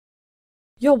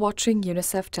You're watching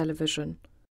UNICEF television.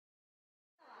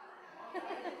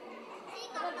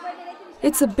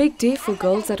 It's a big day for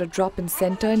girls at a drop-in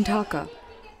center in Dhaka.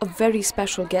 A very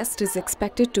special guest is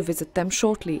expected to visit them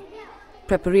shortly.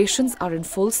 Preparations are in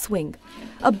full swing.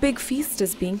 A big feast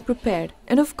is being prepared,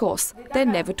 and of course, they're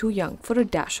never too young for a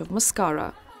dash of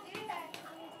mascara.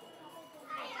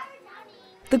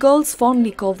 The girls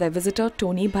fondly call their visitor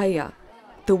Tony Bhaiya.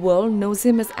 The world knows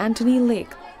him as Anthony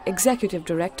Lake, Executive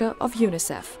Director of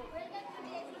UNICEF.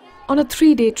 On a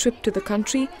 3-day trip to the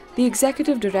country, the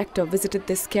Executive Director visited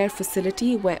this care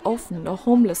facility where orphan or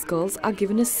homeless girls are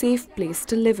given a safe place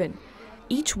to live in.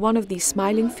 Each one of these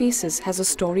smiling faces has a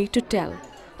story to tell,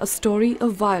 a story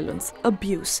of violence,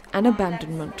 abuse and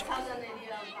abandonment.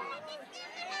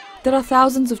 There are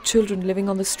thousands of children living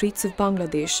on the streets of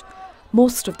Bangladesh,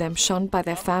 most of them shunned by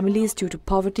their families due to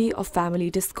poverty or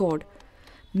family discord.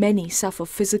 Many suffer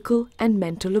physical and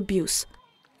mental abuse.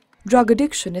 Drug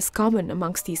addiction is common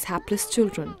amongst these hapless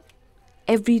children.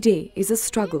 Every day is a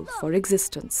struggle for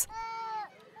existence.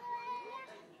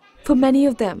 For many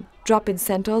of them, drop-in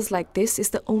centers like this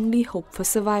is the only hope for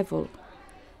survival.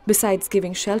 Besides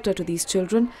giving shelter to these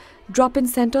children, drop-in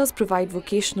centers provide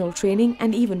vocational training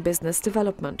and even business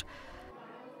development.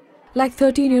 Like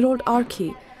 13-year-old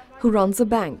Arki, who runs a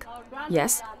bank.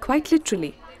 Yes, quite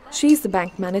literally. She is the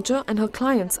bank manager and her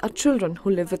clients are children who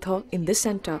live with her in this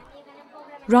center.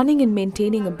 Running and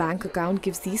maintaining a bank account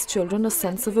gives these children a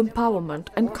sense of empowerment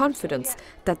and confidence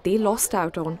that they lost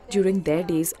out on during their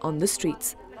days on the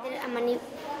streets.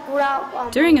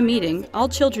 During a meeting, all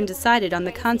children decided on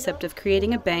the concept of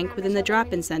creating a bank within the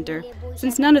drop-in center,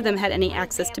 since none of them had any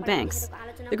access to banks.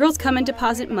 The girls come and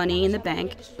deposit money in the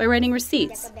bank by writing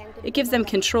receipts. It gives them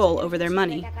control over their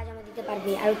money.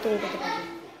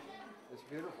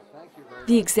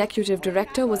 The Executive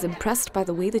Director was impressed by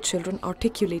the way the children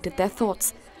articulated their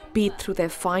thoughts, be it through their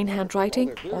fine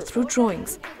handwriting or through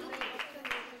drawings.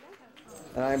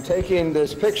 And I'm taking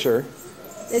this picture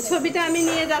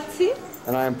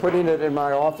and I'm putting it in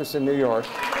my office in New York.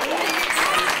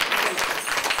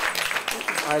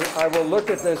 I will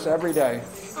look at this every day.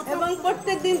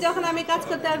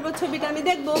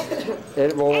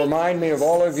 It will remind me of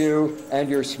all of you and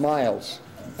your smiles.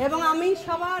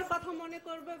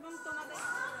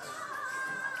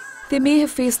 They may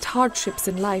have faced hardships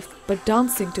in life, but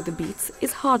dancing to the beats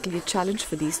is hardly a challenge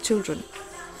for these children.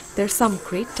 There's some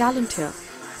great talent here,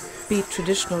 be it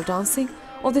traditional dancing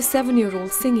or the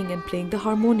 7-year-old singing and playing the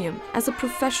harmonium as a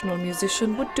professional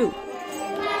musician would do.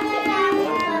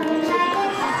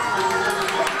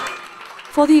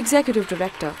 For the Executive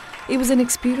Director, it was an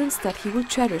experience that he will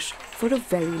cherish for a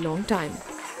very long time.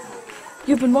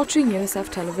 You've been watching UNICEF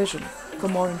television. For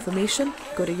more information,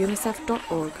 go to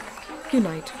unicef.org.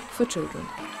 Unite for Children.